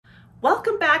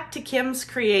Welcome back to Kim's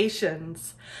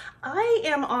Creations. I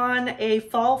am on a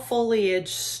fall foliage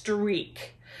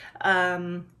streak,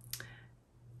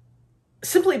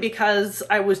 simply because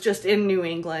I was just in New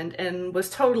England and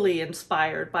was totally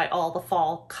inspired by all the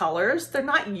fall colors. They're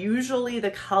not usually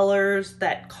the colors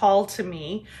that call to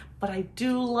me, but I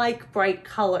do like bright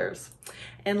colors.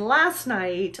 And last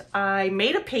night I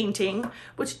made a painting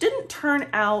which didn't turn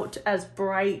out as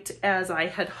bright as I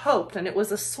had hoped, and it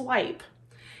was a swipe.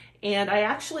 And I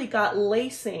actually got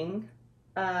lacing,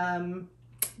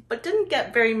 but didn't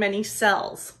get very many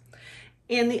cells.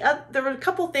 And there were a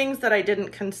couple things that I didn't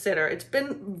consider. It's been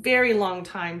a very long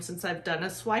time since I've done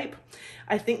a swipe.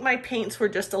 I think my paints were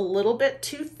just a little bit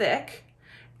too thick,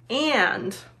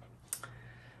 and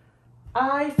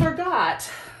I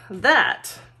forgot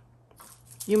that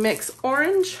you mix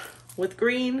orange with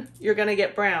green, you're gonna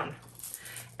get brown.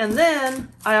 And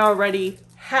then I already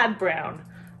had brown.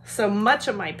 So much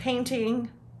of my painting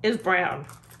is brown,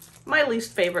 my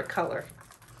least favorite color.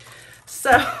 So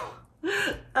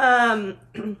I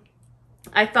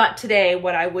thought today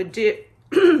what I would do,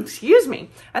 excuse me,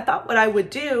 I thought what I would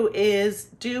do is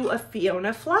do a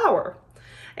FIONA flower.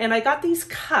 And I got these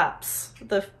cups,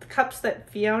 the cups that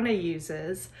FIONA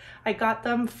uses. I got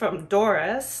them from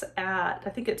Doris at, I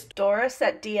think it's Doris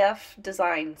at DF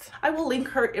Designs. I will link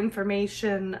her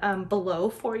information below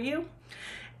for you.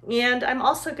 And I'm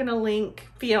also going to link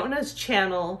FIONA's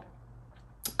channel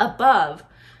above.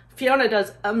 FIONA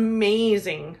does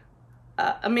amazing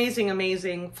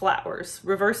flowers,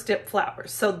 reverse dip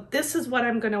flowers. So this is what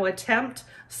I'm going to attempt.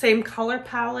 Same color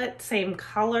palette, same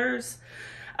colors.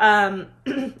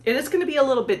 It is going to be a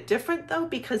little bit different though,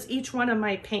 because each one of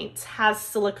my paints has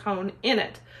silicone in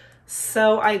it.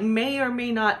 So I may or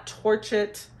may not torch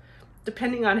it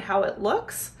depending on how it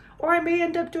looks. Or I may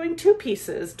end up doing two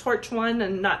pieces, torch one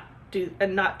and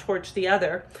not torch the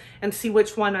other, and see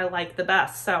which one I like the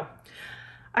best. So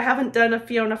I haven't done a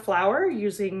FIONA flower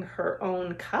using her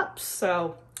own cups,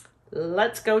 so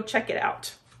let's go check it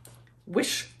out.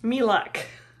 Wish me luck.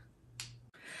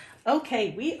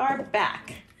 Okay, we are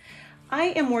back. I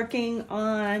am working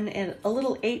on a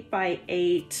little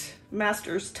 8x8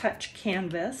 Master's Touch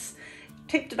canvas.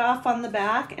 Ticked it off on the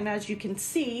back, and as you can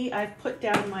see, I've put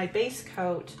down my base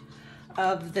coat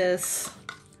of this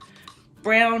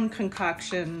brown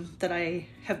concoction that I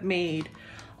have made.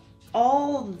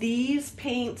 All these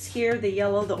paints here, the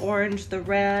yellow, the orange, the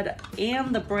red,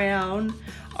 and the brown,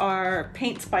 are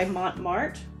paints by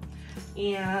Montmartre.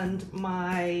 And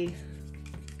my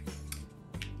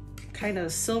kind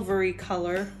of silvery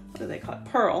color, what do they call it?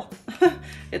 Pearl.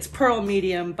 It's Pearl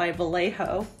Medium by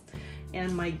Vallejo.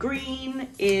 And my green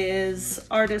is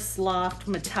Artist's Loft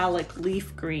Metallic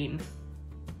Leaf Green.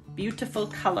 Beautiful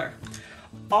color.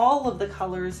 All of the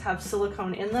colors have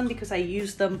silicone in them because I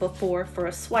used them before for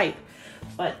a swipe.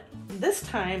 But this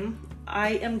time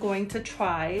I am going to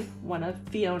try one of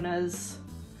FIONA's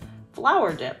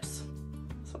flower dips.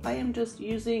 So I am just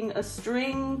using a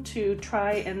string to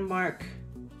try and mark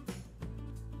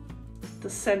the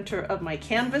center of my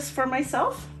canvas for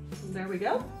myself. There we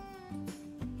go.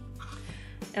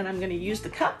 And I'm going to use the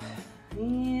cup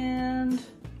and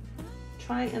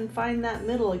try and find that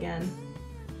middle again.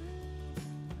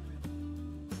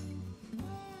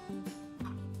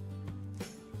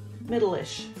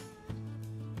 Middle-ish.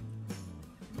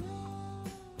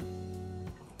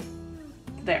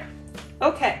 There.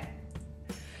 Okay.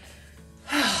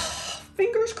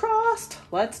 Fingers crossed.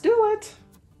 Let's do it.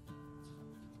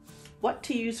 What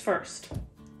to use first?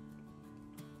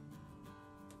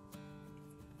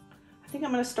 I think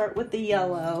I'm going to start with the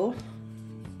yellow.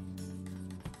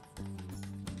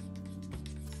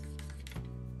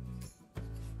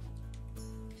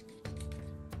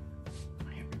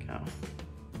 Here we go.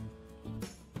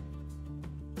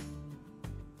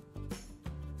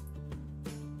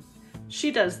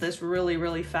 She does this really,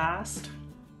 really fast.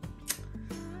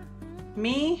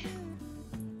 Me,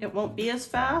 it won't be as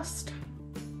fast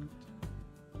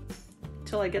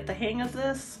till I get the hang of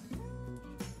this.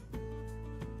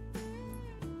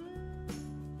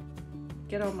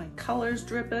 Get all my colors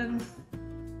dripping.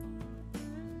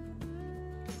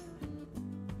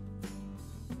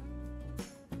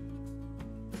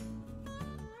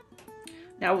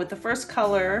 Now with the first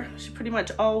color, she pretty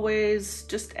much always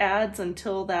just adds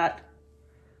until that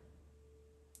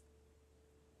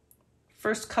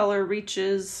first color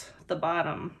reaches the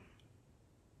bottom.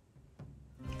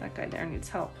 That guy there needs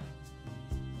help.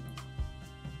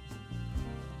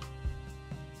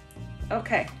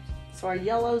 Okay, so our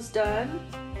yellow's done.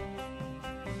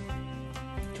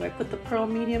 Do I put the pearl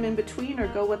medium in between or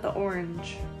go with the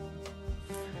orange?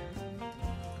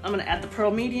 I'm gonna add the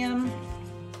pearl medium.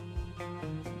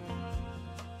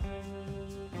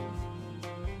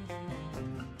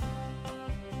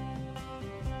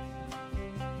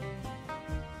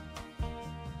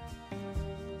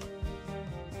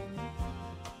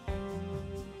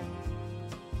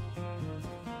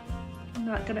 I'm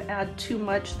not gonna add too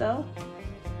much though.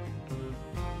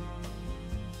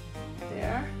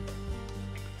 There.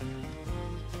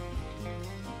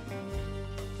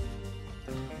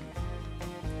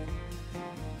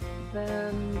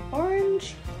 Then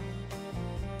orange.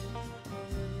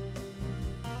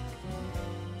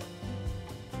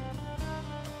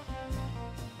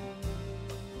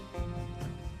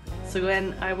 So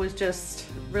then I was just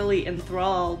really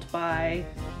enthralled by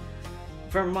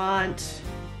Vermont,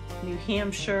 New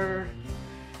Hampshire,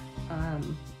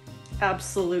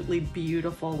 absolutely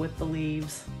beautiful with the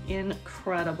leaves,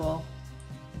 incredible.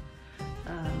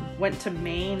 Went to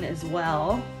Maine as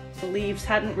well. The leaves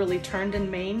hadn't really turned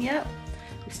in Maine yet.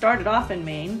 We started off in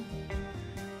Maine,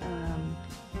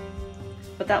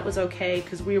 but that was okay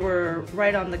because we were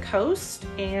right on the coast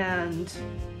and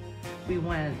we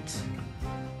went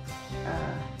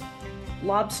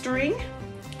lobstering,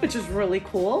 which is really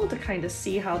cool to kind of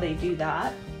see how they do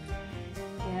that.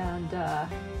 And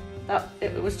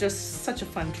it was just such a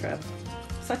fun trip,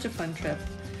 such a fun trip.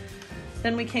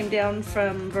 Then we came down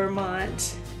from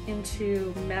Vermont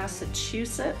into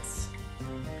Massachusetts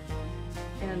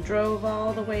and drove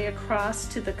all the way across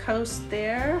to the coast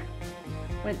there.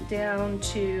 Went down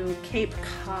to Cape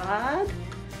Cod.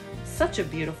 Such a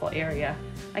beautiful area.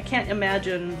 I can't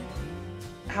imagine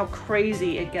how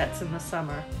crazy it gets in the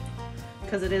summer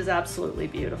because it is absolutely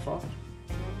beautiful.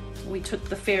 We took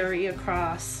the ferry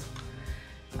across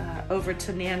over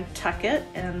to Nantucket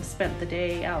and spent the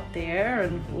day out there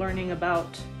and learning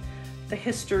about the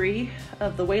history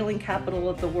of the whaling capital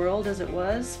of the world as it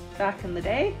was back in the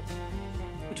day,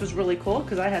 which was really cool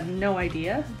because I had no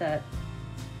idea that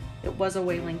it was a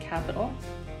whaling capital.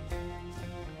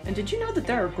 And did you know that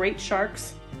there are great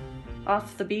sharks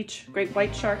off the beach, great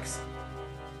white sharks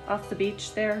off the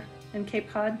beach there in Cape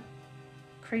Cod?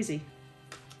 Crazy.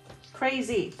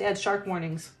 Crazy. They had shark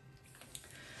warnings.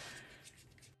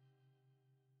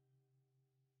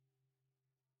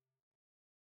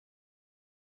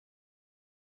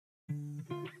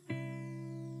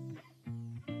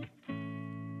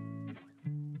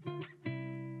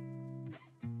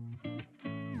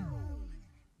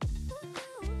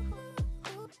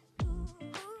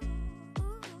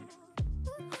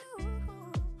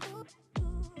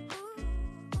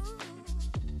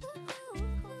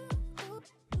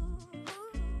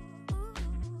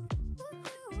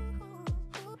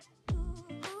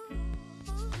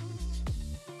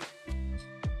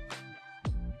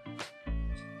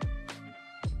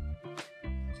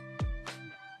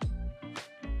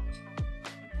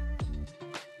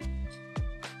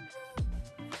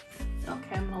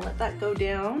 Okay, I'm gonna let that go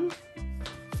down. I'm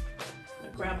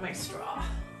gonna grab my straw.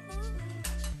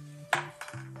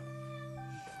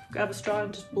 Grab a straw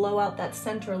and just blow out that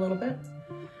center a little bit.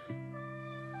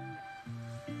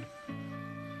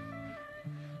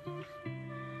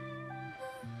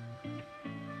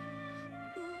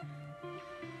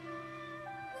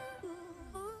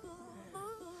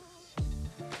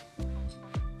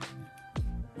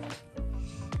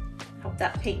 Help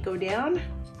that paint go down.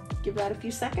 Give that a few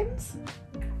seconds.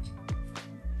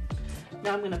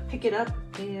 Now I'm gonna pick it up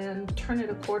and turn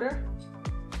it a quarter.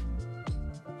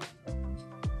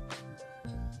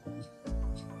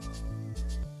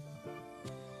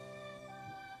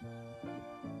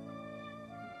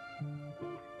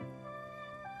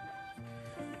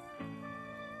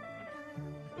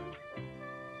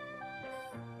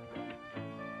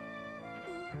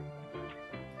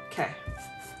 Okay.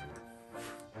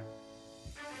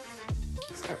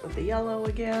 Start with the yellow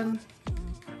again.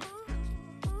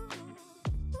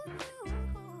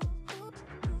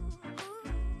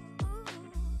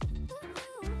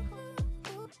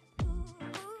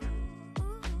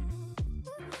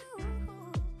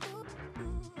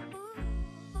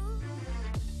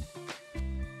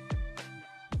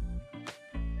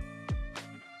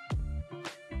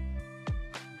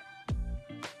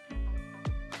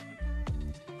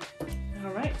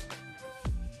 All right.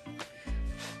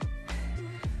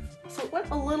 So it went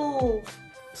a little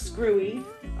screwy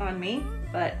on me,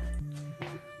 but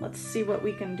let's see what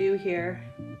we can do here.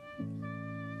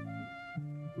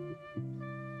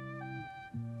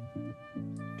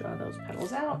 Draw those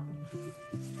petals out.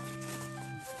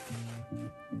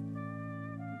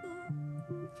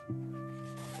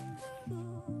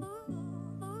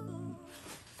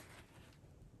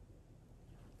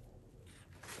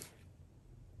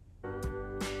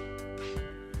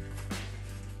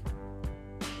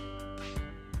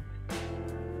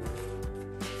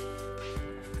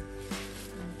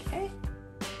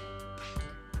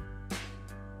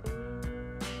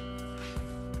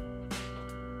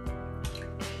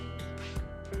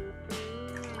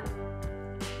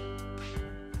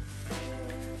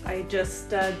 I just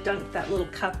dunked that little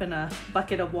cup in a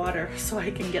bucket of water so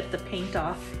I can get the paint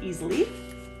off easily.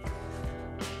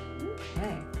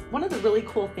 Okay. One of the really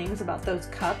cool things about those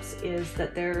cups is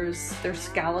that they're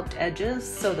scalloped edges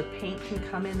so the paint can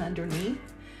come in underneath,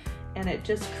 and it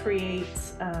just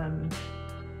creates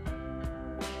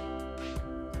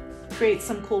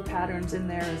some cool patterns in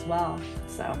there as well.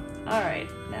 So, all right,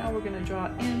 now we're gonna draw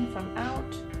in from out.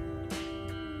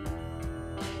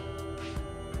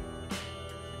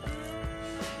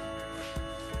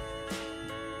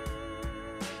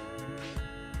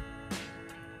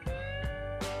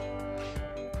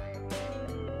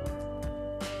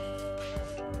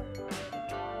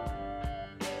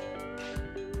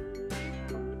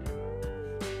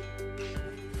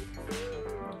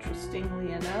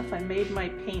 Interestingly enough, I made my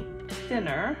paint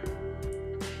thinner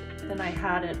than I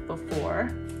had it before,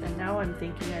 and now I'm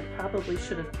thinking I probably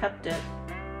should have kept it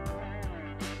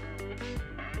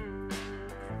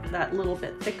that little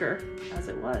bit thicker as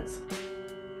it was.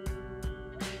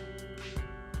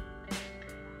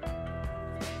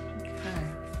 Okay.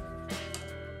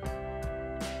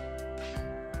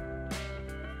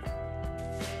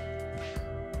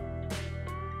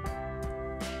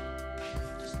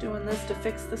 Just doing this to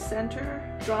fix the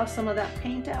center, draw some of that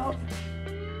paint out.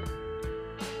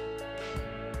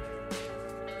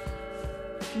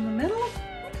 In the middle,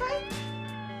 okay,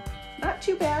 not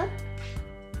too bad.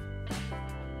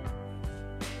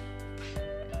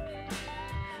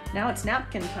 Now it's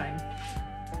napkin time.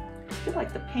 I feel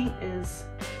like the paint is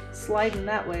sliding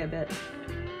that way a bit.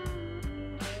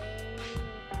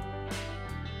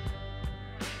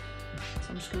 So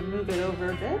I'm just gonna move it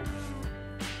over a bit.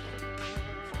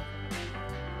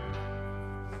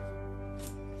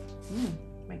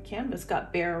 My canvas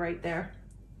got bare right there.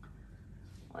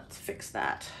 Let's fix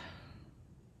that.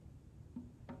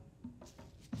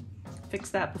 Fix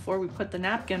that before we put the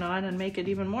napkin on and make it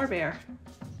even more bare.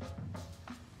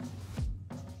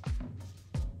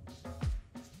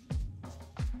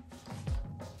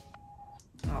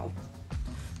 I'll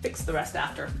fix the rest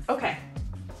after. Okay.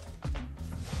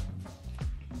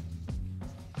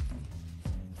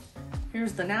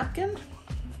 Here's the napkin.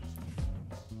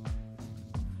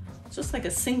 It's just like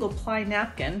a single ply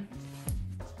napkin.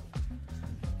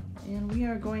 And we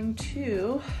are going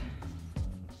to,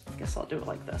 I guess I'll do it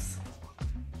like this.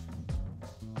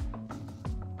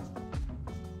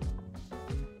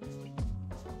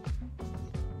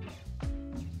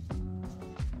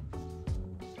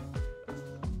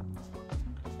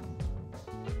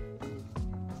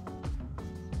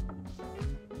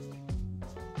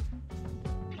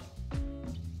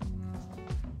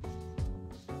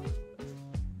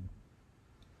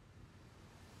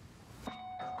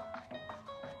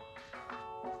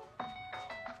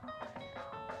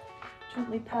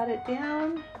 Gently pat it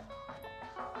down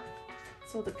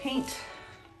so the paint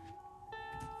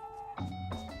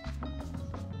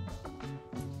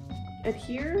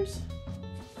adheres.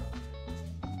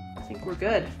 I think we're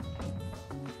good.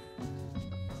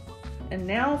 And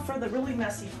now for the really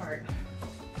messy part.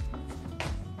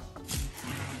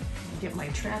 Get my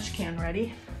trash can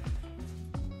ready.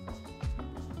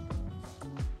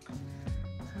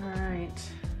 All right.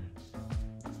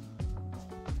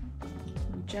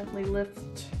 Gently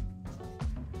lift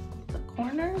the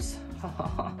corners.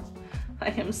 Oh, I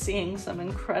am seeing some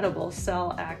incredible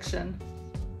cell action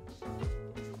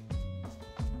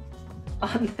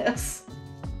on this.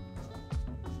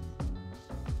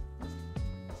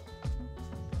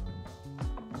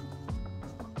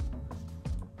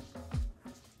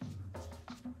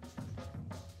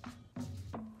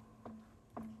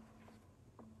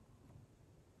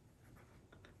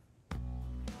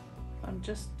 I'm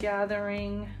just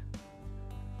gathering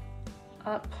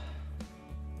up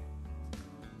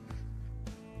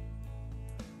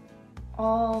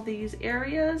all these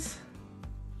areas.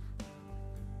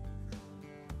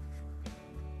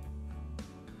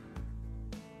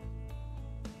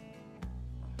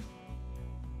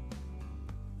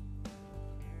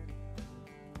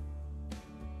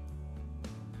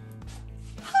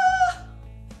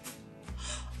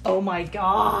 Oh my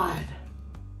God.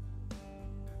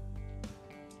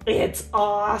 It's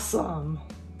awesome.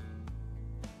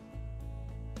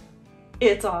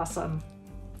 It's awesome.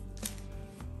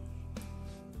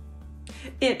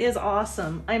 It is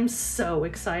awesome. I'm so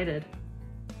excited.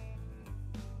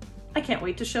 I can't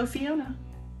wait to show Fiona.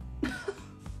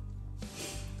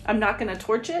 I'm not gonna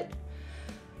torch it.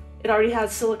 It already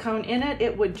has silicone in it.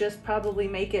 It would just probably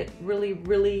make it really,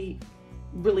 really,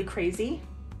 really crazy.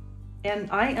 And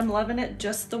I am loving it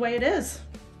just the way it is.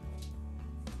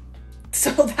 So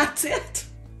that's it.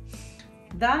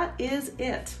 That is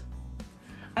it.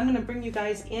 I'm gonna bring you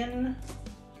guys in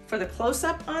for the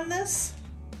close-up on this.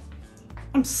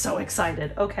 I'm so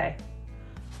excited. Okay.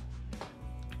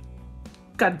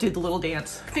 Gotta do the little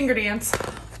dance, finger dance.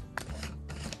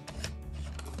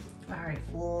 All right,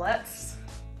 let's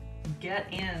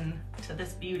get in to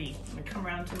this beauty. I'm gonna come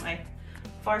around to my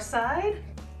far side.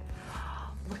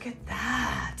 Look at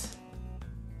that.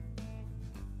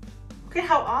 Look at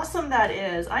how awesome that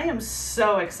is. I am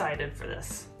so excited for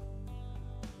this.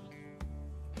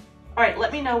 All right,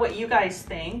 let me know what you guys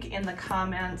think in the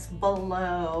comments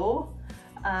below.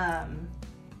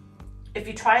 If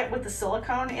you try it with the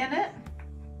silicone in it,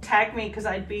 tag me because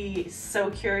I'd be so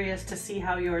curious to see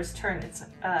how yours turn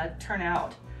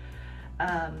out.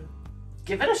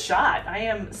 Give it a shot. I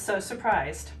am so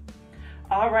surprised.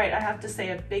 All right, I have to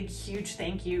say a big, huge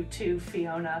thank you to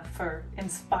Fiona for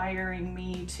inspiring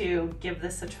me to give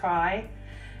this a try.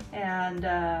 And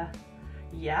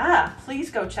yeah, please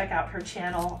go check out her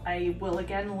channel. I will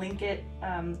again link it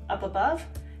up above.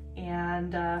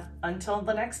 And until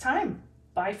the next time,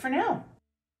 bye for now.